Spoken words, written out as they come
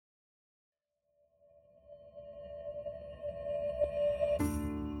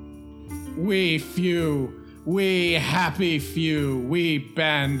we few, we happy few, we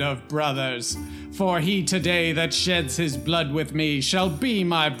band of brothers. For he today that sheds his blood with me shall be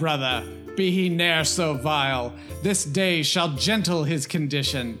my brother, be he ne'er so vile. This day shall gentle his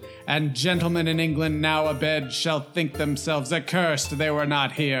condition, and gentlemen in England now abed shall think themselves accursed they were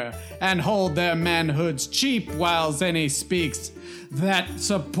not here, and hold their manhoods cheap whiles any speaks that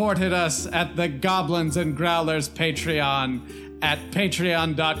supported us at the Goblins and Growlers Patreon at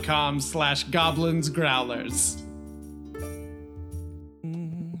patreon.com/goblinsgrowlers.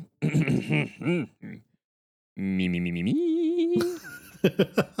 Me.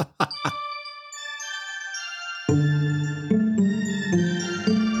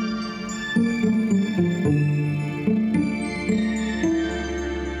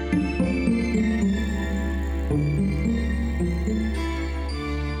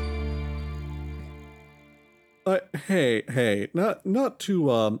 Not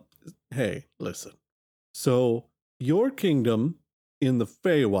to, hey, listen. So, your kingdom in the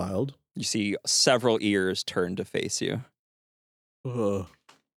Feywild... You see several ears turn to face you. Your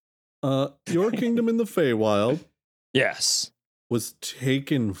kingdom in the Feywild... Yes. Was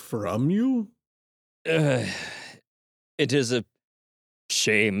taken from you? It is a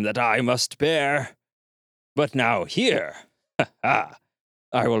shame that I must bear. But now here, I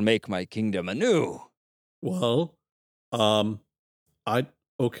will make my kingdom anew. Well,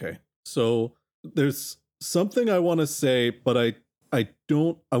 okay. So there's something I want to say, but I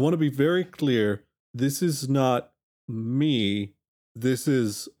want to be very clear. This is not me. This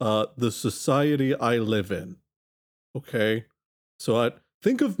is the society I live in. Okay? So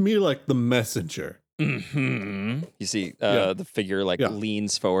think of me like the messenger. Mm-hmm. You see the figure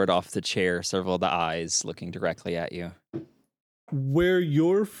leans forward off the chair, several of the eyes looking directly at you. Where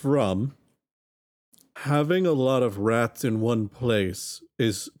you're from, having a lot of rats in one place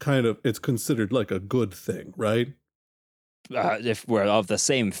is it's considered like a good thing, right? If we're of the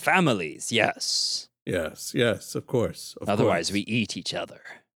same families, yes. Yes, of course. Otherwise, we eat each other.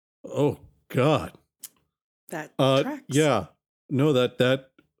 Oh, God. That tracks. Yeah. No, that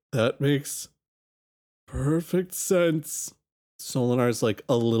makes perfect sense. Solinar's like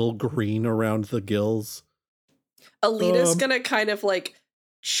a little green around the gills. Alita's gonna kind of like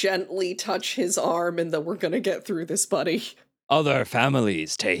gently touch his arm, and then we're gonna get through this, buddy. Other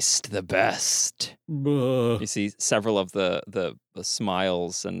families taste the best. You see several of the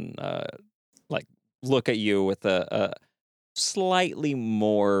smiles and look at you with a slightly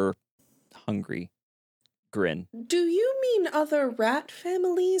more hungry grin. Do you mean other rat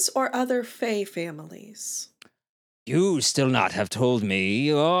families or other fey families? You still not have told me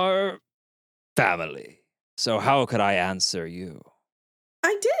your family. So how could I answer you?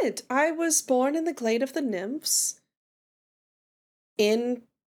 I did. I was born in the Glade of the Nymphs in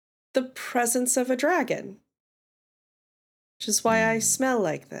the presence of a dragon. Which is why I smell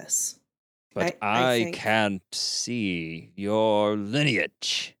like this. But I I think. can't see your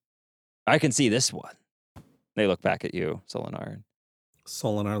lineage. I can see this one. They look back at you, Solinar.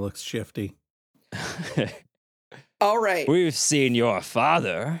 Solinar looks shifty. All right. We've seen your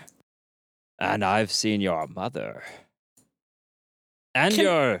father, and I've seen your mother. And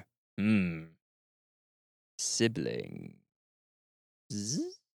your sibling.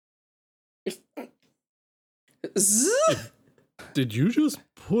 Did you just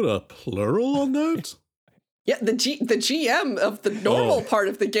put a plural on that? Yeah, the GM of the normal part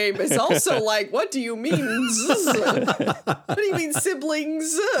of the game is also like, what do you mean? What do you mean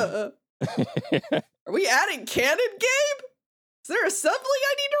siblings? Are we adding canon, Gabe? Is there a sibling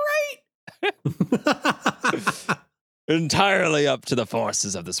I need to write? Entirely up to the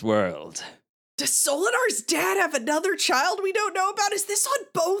forces of this world. Does Solinar's dad have another child we don't know about? Is this on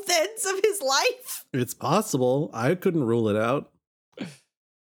both ends of his life? It's possible. I couldn't rule it out.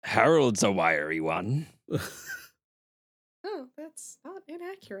 Harold's a wiry one. Oh, that's not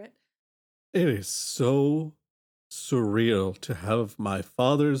inaccurate. It is so surreal to have my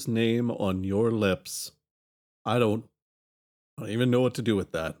father's name on your lips. I don't even know what to do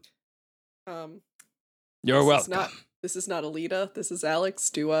with that. You're welcome. This is not Alita. This is Alex.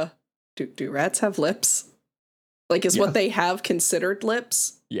 Do rats have lips? Like, is what they have considered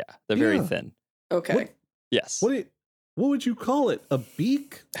lips? Yeah, they're very thin. Okay. Yes. What would you call it? A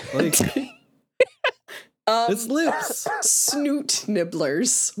beak? Like it's lips. Snoot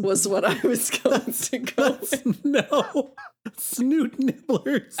nibblers was what I was going to go with. No. Snoot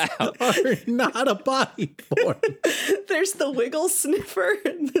nibblers are not a body form. There's the wiggle sniffer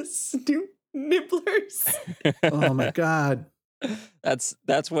and the snoot nibblers. Oh my God. That's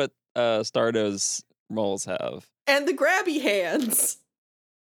what Stardow's moles have. And the grabby hands.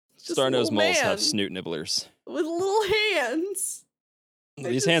 Just a Star-nosed little moles man have snoot nibblers. with little hands.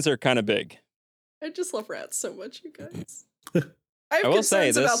 These hands are kind of big. I just love rats so much, you guys. I I have will say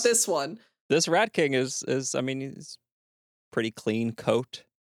concerns about this one. This Rat King is I mean, he's pretty clean coat.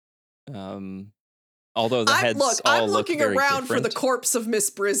 Although the heads all I'm look looking very around for the different. corpse of Miss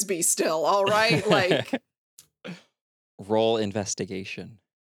Brisby still, all right? Like, Roll investigation.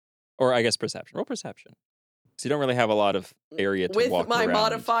 Or I guess perception. Roll perception. So you don't really have a lot of area to with walk my around.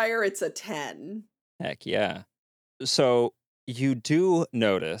 modifier, it's a 10. Heck yeah. So you do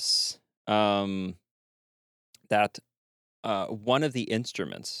notice that one of the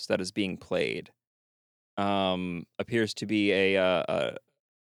instruments that is being played appears to be a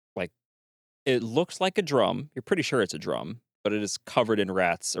like, it looks like a drum. You're pretty sure it's a drum, but it is covered in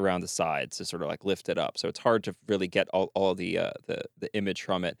rats around the sides to sort of like lift it up. So it's hard to really get all the image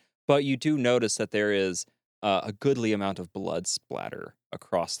from it. But you do notice that there is a goodly amount of blood splatter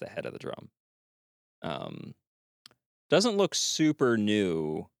across the head of the drum. Doesn't look super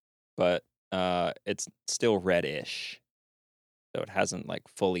new, but it's still reddish. So it hasn't like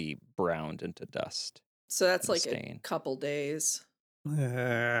fully browned into dust. So that's like stain. a couple days.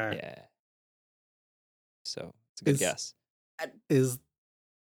 Yeah. So it's a good guess. Is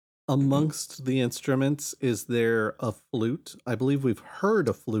amongst the instruments, is there a flute? I believe we've heard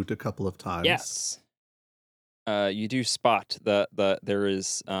a flute a couple of times. Yes. You do spot there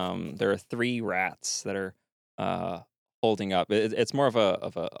are 3 rats that are holding up. It's more of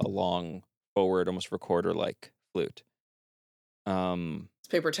a long forward, almost recorder like flute.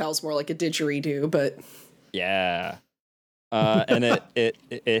 Paper towel's more like a didgeridoo, but yeah. And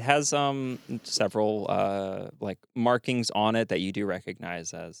it has several like markings on it that you do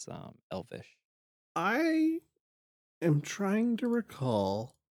recognize as Elvish. I am trying to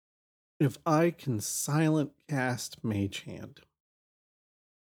recall if I can silent cast Mage Hand,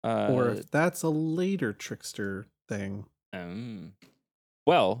 or if that's a later trickster thing.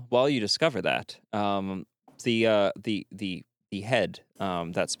 Well, while you discover that, the head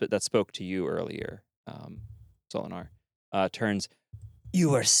that spoke to you earlier, Solinar, turns.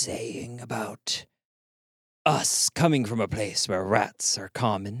 You were saying about us coming from a place where rats are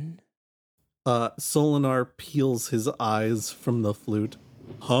common. Solinar peels his eyes from the flute.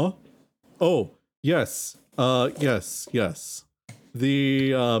 Huh? Oh, yes. Yes.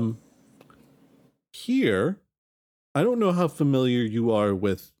 The here, I don't know how familiar you are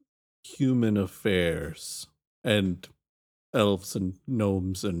with human affairs and elves and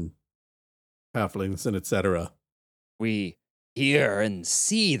gnomes and halflings and etc. We hear and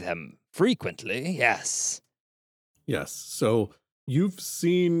see them frequently, yes. Yes, so you've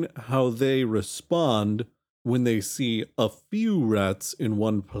seen how they respond when they see a few rats in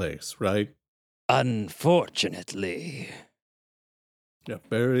one place, right? Unfortunately. Yeah,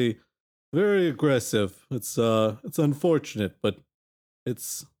 very, very aggressive. It's unfortunate, but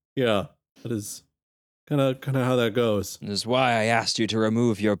it's, yeah, that is kind of how that goes. This is why I asked you to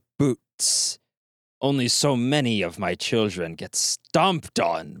remove your boots. Only so many of my children get stomped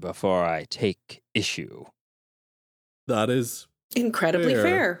on before I take issue. That is incredibly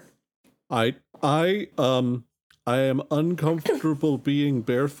fair. I am uncomfortable being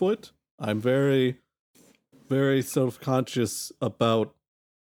barefoot. I'm very, very self-conscious about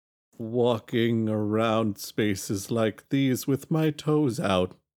walking around spaces like these with my toes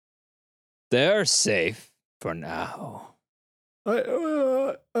out. They're safe for now.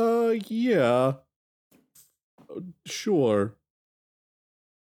 Yeah. Sure.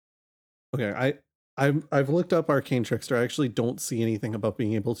 Okay, I've looked up Arcane Trickster. I actually don't see anything about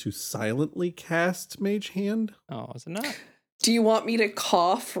being able to silently cast Mage Hand. Oh, is it not? Do you want me to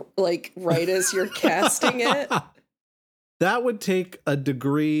cough like right as you're casting it? That would take a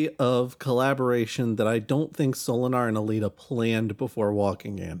degree of collaboration that I don't think Solinar and Alita planned before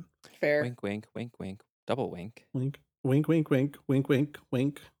walking in. Fair. Wink, wink, wink, wink. Double wink. Wink, wink, wink, wink, wink, wink,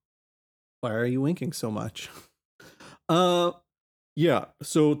 wink. Why are you winking so much? Yeah.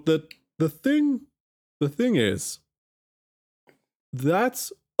 So the thing is,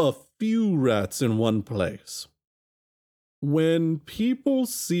 that's a few rats in one place. When people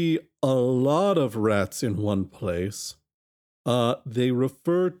see a lot of rats in one place, they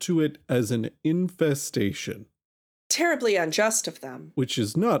refer to it as an infestation. Terribly unjust of them. Which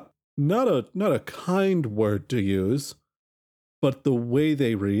is not a kind word to use, but the way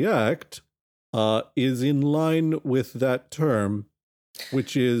they react is in line with that term,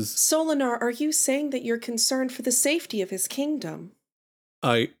 which is... Solinar, are you saying that you're concerned for the safety of his kingdom?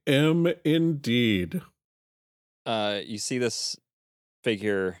 I am indeed. You see this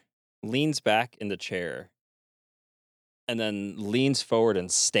figure leans back in the chair and then leans forward and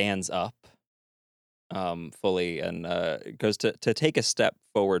stands up fully and goes to take a step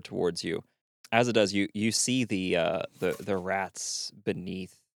forward towards you. As it does, you see the rats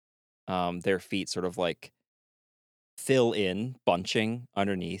beneath their feet sort of like fill in, bunching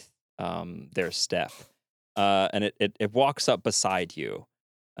underneath their step. And it walks up beside you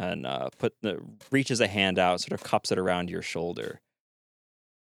and reaches a hand out, sort of cups it around your shoulder.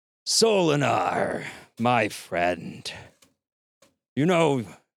 Solinar, my friend. You know,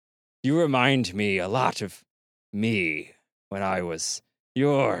 you remind me a lot of me when I was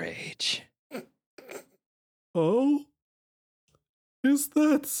your age. Oh? Is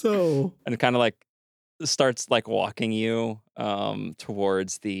that so? And it kind of like starts like walking you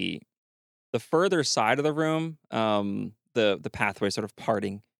towards the further side of the room, the pathway sort of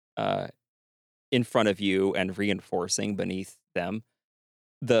parting in front of you and reinforcing beneath them.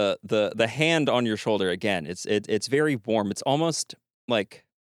 The hand on your shoulder, again, it's very warm. It's almost like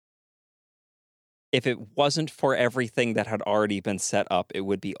if it wasn't for everything that had already been set up, it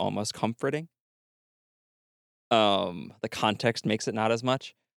would be almost comforting. The context makes it not as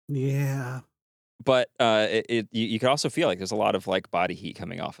much. Yeah. But you can also feel like there's a lot of like body heat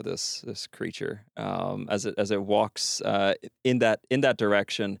coming off of this creature as it walks in that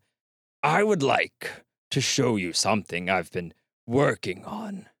direction. I would like to show you something I've been working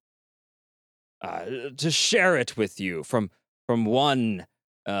on. To share it with you from one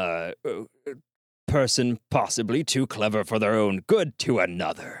person possibly too clever for their own good to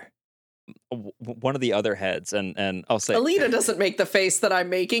another. One of the other heads, and I'll say Alita doesn't make the face that I'm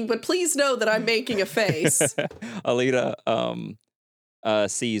making, but please know that I'm making a face. Alita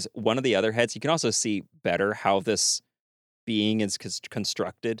sees one of the other heads. You can also see better how this being is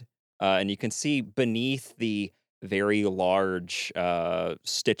constructed, and you can see beneath the very large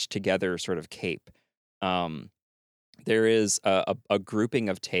stitched together sort of cape. There is a grouping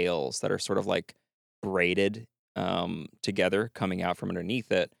of tails that are sort of like braided together, coming out from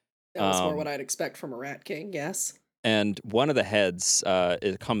underneath it. That was more what I'd expect from a Rat King, yes. And one of the heads,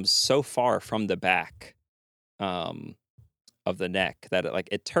 it comes so far from the back of the neck that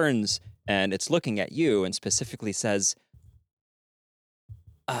it turns and it's looking at you and specifically says,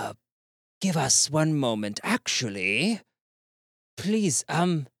 give us one moment. Actually, please,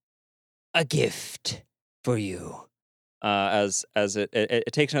 a gift for you. As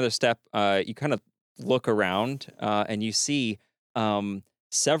it takes another step, you kind of look around and you see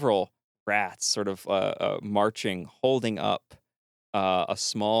several rats sort of marching, holding up a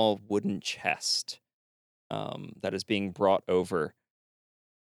small wooden chest that is being brought over.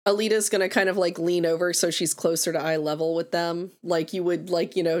 Alita's gonna kind of like lean over so she's closer to eye level with them, like you would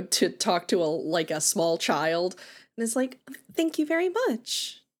to talk to a small child. And it's like, thank you very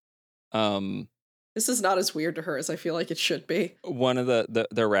much. This is not as weird to her as I feel like it should be. One of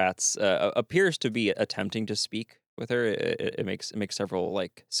the rats appears to be attempting to speak with her. It makes several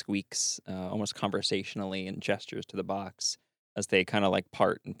like squeaks, almost conversationally, and gestures to the box as they kind of like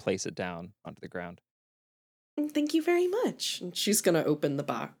part and place it down onto the ground. Thank you very much. And she's gonna open the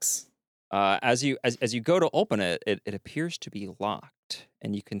box. As you go to open it, it appears to be locked,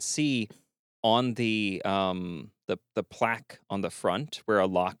 and you can see on the plaque on the front where a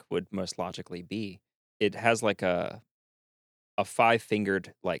lock would most logically be. It has like a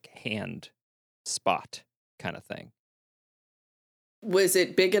 5-fingered like hand spot kind of thing. Was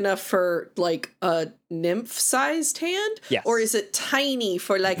it big enough for like a nymph-sized hand? Yes. Or is it tiny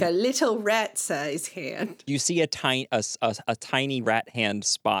for like a little rat-sized hand? You see a tiny rat hand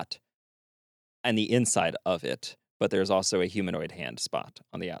spot on the inside of it, but there's also a humanoid hand spot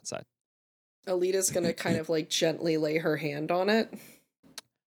on the outside. Alita's gonna kind of like gently lay her hand on it.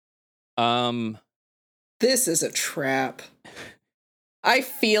 This is a trap. I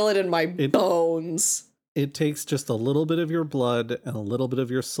feel it in my bones. It takes just a little bit of your blood and a little bit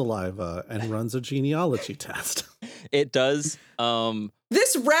of your saliva and runs a genealogy test. It does.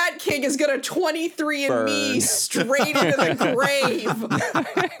 This Rat King is gonna 23andMe straight into the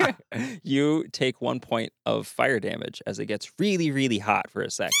grave. You take 1 point of fire damage as it gets really, really hot for a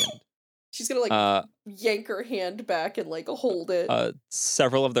second. She's gonna like yank her hand back and like hold it.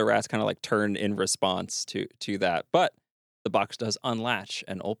 Several of the rats kind of like turn in response to that, but the box does unlatch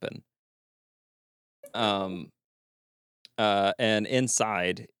and open. And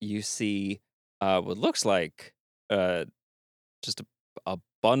inside you see what looks like just a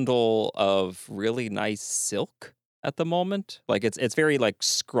bundle of really nice silk at the moment. Like it's very like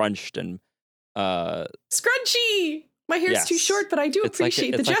scrunched and scrunchy. My hair's too short, but I do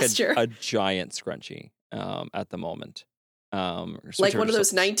appreciate the gesture. Like a giant scrunchie at the moment. Or switch Like over one of to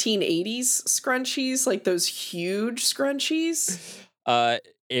those 1980s scrunchies, like those huge scrunchies.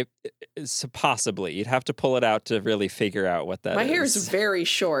 It's possibly you'd have to pull it out to really figure out what that My is. hair is very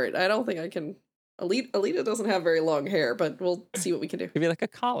short. I don't think I can. Alita doesn't have very long hair, but we'll see what we can do. Maybe like a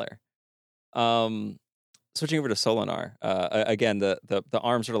collar. Switching over to Solinar. Again, the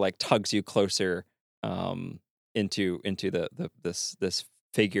arm sort of like tugs you closer into this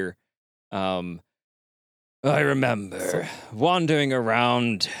figure. I remember wandering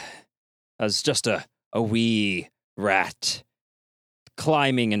around as just a wee rat,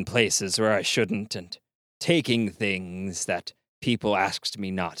 climbing in places where I shouldn't and taking things that people asked me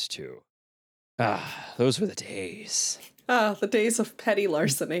not to. Ah, those were the days. Ah, the days of petty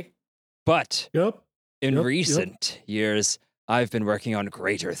larceny. But Yep. in Yep, recent years, I've been working on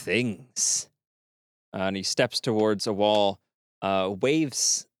greater things. And he steps towards a wall,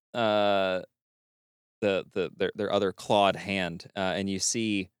 waves their other clawed hand, and you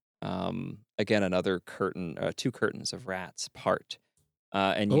see again another curtain, two curtains of rats part,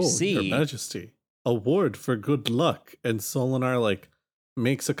 and you Your see Majesty. Award for good luck. And Solinar like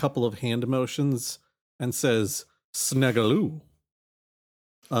makes a couple of hand motions and says Snagaloo.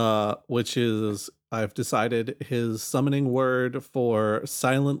 Which is, I've decided, his summoning word for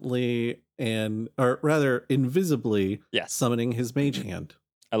silently or rather invisibly yes, summoning his mage hand.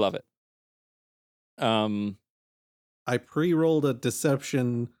 I love it. I pre-rolled a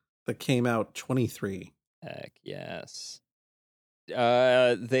deception that came out 23. Heck yes.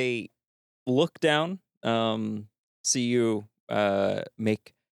 They look down, see you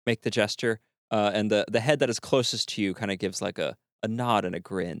make the gesture, and the head that is closest to you kind of gives like a nod and a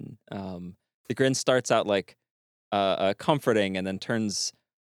grin. The grin starts out like comforting and then turns.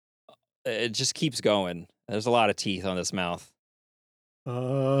 It just keeps going. There's a lot of teeth on this mouth.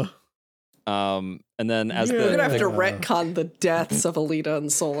 And then as We're gonna have to Yeah. retcon the deaths of Alita and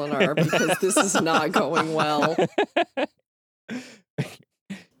Solinar because this is not going well.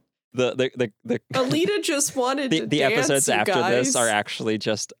 the Alita just wanted to the dance, episodes you after guys. this are actually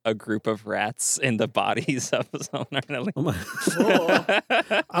just a group of rats in the bodies of Solinar and Alita. Oh my.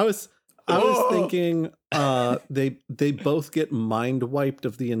 Oh. I was thinking they both get mind wiped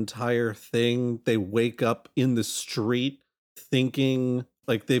of the entire thing. They wake up in the street thinking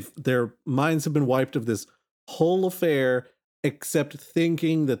like their minds have been wiped of this whole affair, except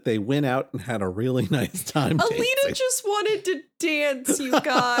thinking that they went out and had a really nice time. Alita dancing. just wanted to dance, you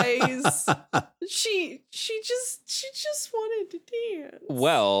guys. she just wanted to dance.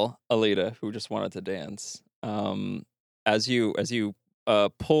 Well, Alita, who just wanted to dance, as you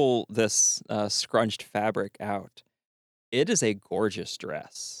pull this scrunched fabric out, it is a gorgeous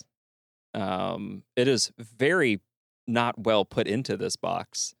dress. It is very not well put into this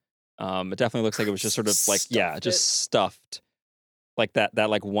box. It definitely looks like it was just sort of like stuffed, like that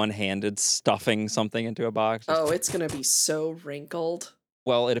like one-handed stuffing something into a box. Oh, it's gonna be so wrinkled.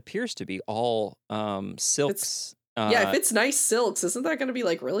 Well, it appears to be all silks. Yeah, if it's nice silks, isn't that gonna be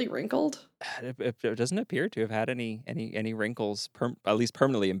like really wrinkled? It doesn't appear to have had any wrinkles, at least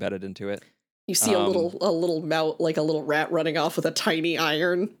permanently embedded into it. You see a little mouth, like a little rat running off with a tiny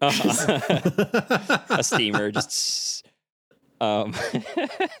iron. A steamer, just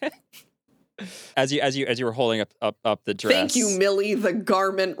as you were holding up the dress. Thank you, Millie, the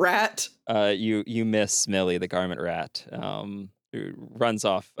garment rat. You miss Millie, the garment rat, who runs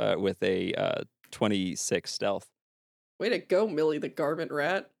off with a 26 stealth. Way to go, Millie, the garment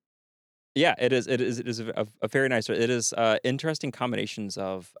rat. Yeah, it is a very nice. It is interesting combinations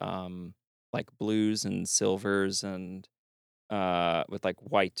of like blues and silvers and with like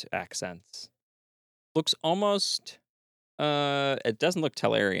white accents. Looks almost it doesn't look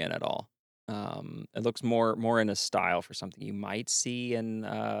Tellurian at all. It looks more in a style for something you might see in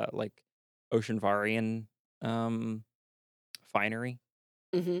like Oceanvarian finery.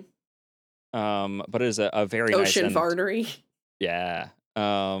 Mm-hmm. But it is a very nice Ocean Varnery. Yeah.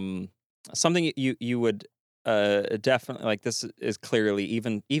 Something you would definitely like. This is clearly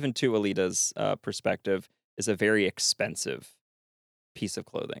even to Alita's perspective is a very expensive piece of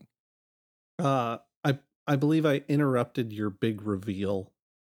clothing. I believe I interrupted your big reveal.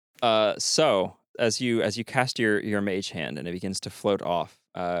 So as you cast your mage hand and it begins to float off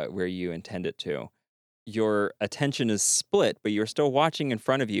where you intend it to, your attention is split, but you're still watching in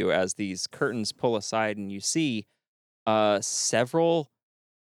front of you as these curtains pull aside and you see several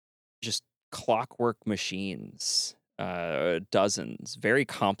just clockwork machines, dozens, very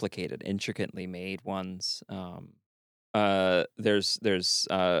complicated, intricately made ones. There's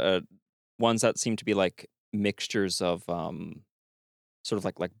ones that seem to be like mixtures of sort of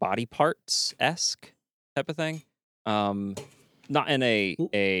like body parts-esque type of thing. Not in a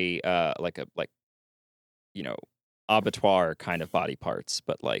abattoir kind of body parts,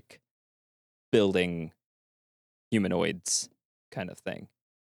 but like building humanoids kind of thing.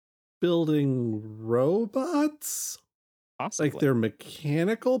 Building robots? Possibly. Like they're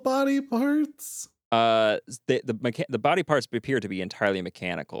mechanical body parts? The body parts appear to be entirely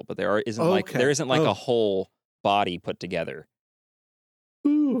mechanical, but there isn't a whole body put together.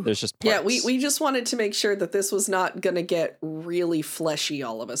 Ooh. There's just parts. Yeah, we just wanted to make sure that this was not gonna get really fleshy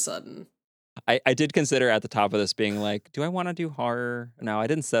all of a sudden. I did consider at the top of this being like, do I want to do horror? No, I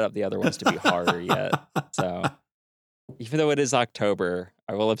didn't set up the other ones to be horror yet. So even though it is October,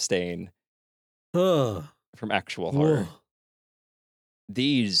 I will abstain from actual horror. Whoa.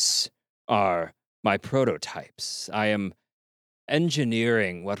 These are my prototypes. I am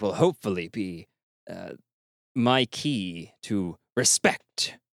engineering what will hopefully be my key to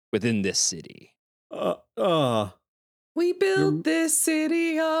respect within this city. We built this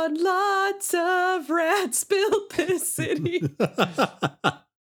city on lots of rats. Built this city.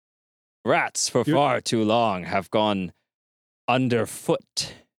 Rats for far too long have gone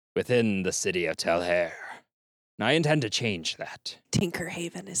underfoot within the city of Telhair. And I intend to change that.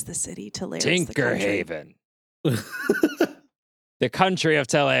 Tinkerhaven is the city. Telhair is the country. Tinkerhaven. The country of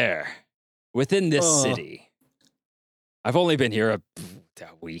Telhair. Within this city. I've only been here a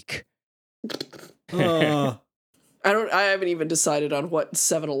week. I haven't even decided on what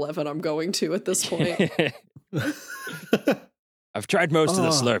 7-Eleven I'm going to at this point. I've tried most of the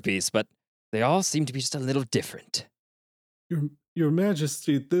Slurpees, but they all seem to be just a little different. Your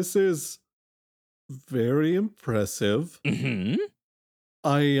Majesty, this is very impressive. Mm-hmm.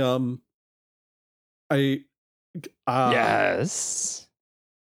 Yes.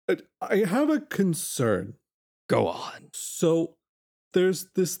 I have a concern. Go on. So there's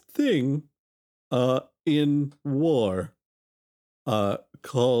this thing in war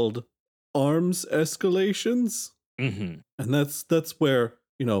called arms escalations. Mm-hmm. And that's where,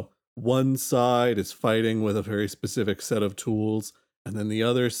 one side is fighting with a very specific set of tools, and then the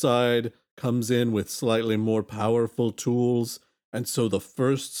other side comes in with slightly more powerful tools. And so the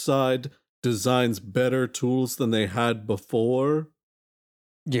first side designs better tools than they had before.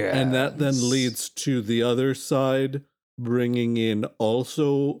 Yeah. And that then leads to the other side bringing in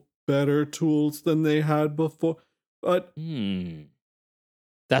also better tools than they had before. But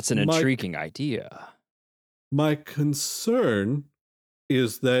that's an intriguing idea. My concern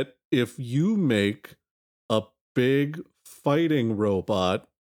is that if you make a big fighting robot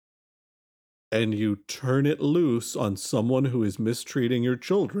and you turn it loose on someone who is mistreating your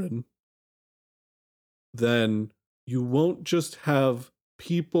children, then you won't just have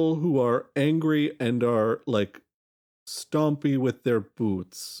people who are angry and are like stompy with their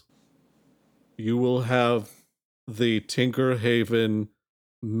boots. You will have the Tinkerhaven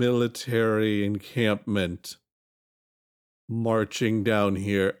military encampment marching down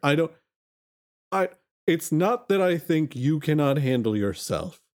here. It's not that I think you cannot handle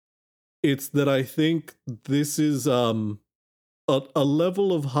yourself. It's that I think this is a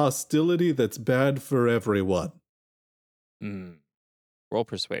level of hostility that's bad for everyone. Roll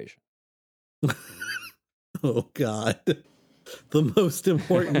persuasion. Oh God. The most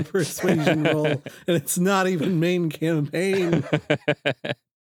important persuasion roll, and it's not even main campaign.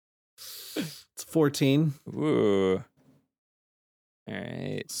 It's 14. Ooh. All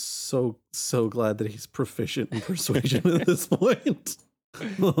right. So glad that he's proficient in persuasion at this point.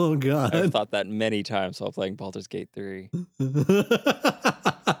 Oh God. I've thought that many times while playing Baldur's Gate 3. You're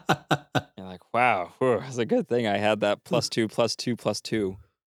like, wow, it's a good thing I had that +2, +2, +2.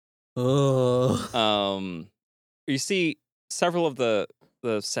 Oh. You see several of the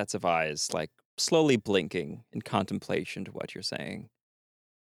sets of eyes like slowly blinking in contemplation to what you're saying.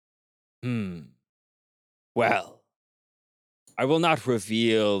 Well, I will not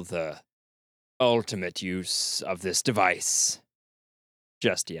reveal the ultimate use of this device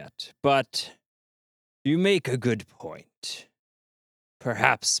just yet, but you make a good point.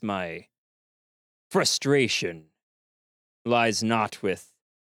 Perhaps my frustration lies not with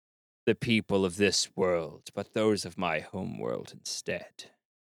the people of this world, but those of my home world instead.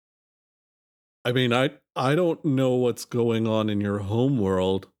 I mean, I don't know what's going on in your home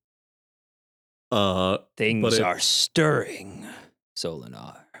world. Things are stirring,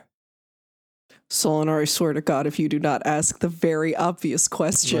 Solinar. Solinar, I swear to God, if you do not ask the very obvious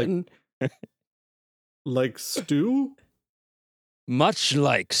question. Like stew? Much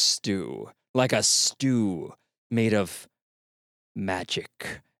like stew. Like a stew made of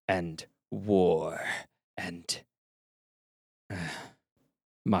magic and war and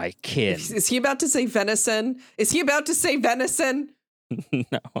My kin. Is he about to say venison? Is he about to say venison?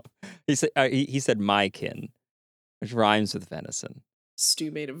 No. He said my kin, which rhymes with venison.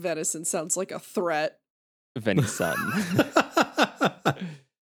 Stew made of venison sounds like a threat. Venny's son.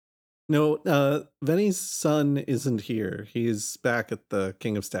 No, Venny's son isn't here. He's back at the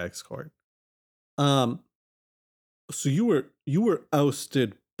King of Stags court. So you were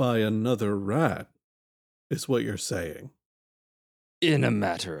ousted by another rat, is what you're saying. In a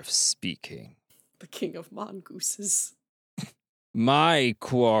matter of speaking. The king of mongooses. My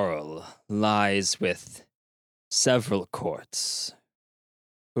quarrel lies with several courts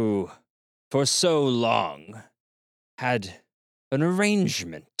who, for so long, had an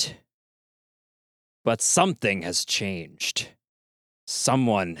arrangement. But something has changed.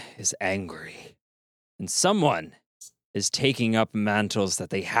 Someone is angry, and someone is taking up mantles that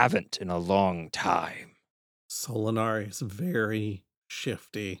they haven't in a long time. Solinar is very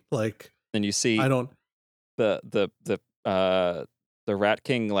shifty. Like, And you see I don't. the Rat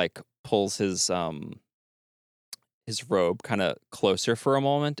King like pulls his robe kind of closer for a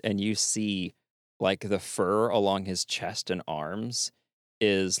moment, and you see like the fur along his chest and arms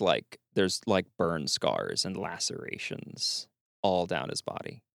is like there's like burn scars and lacerations all down his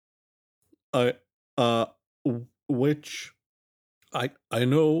body. Which I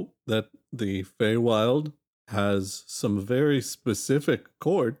know that the Feywild has some very specific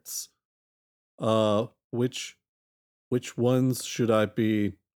courts. Which ones should I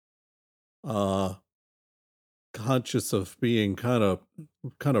be conscious of being kind of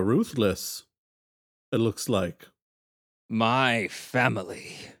ruthless? It looks like. My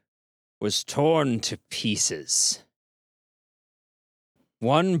family was torn to pieces,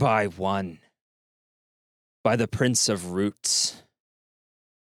 one by one, by the Prince of Roots.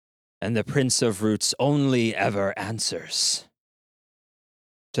 And the Prince of Roots only ever answers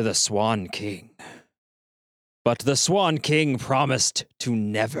to the Swan King. But the Swan King promised to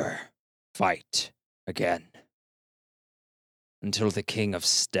never fight again until the King of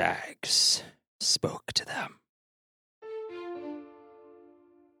Stags spoke to them.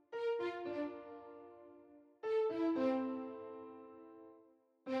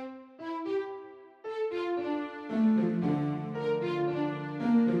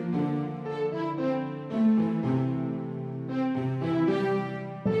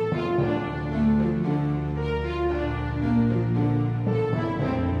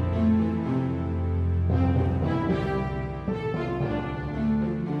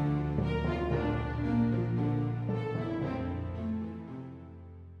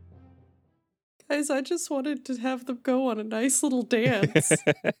 Guys, I just wanted to have them go on a nice little dance.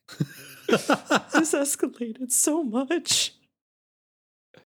 This escalated so much.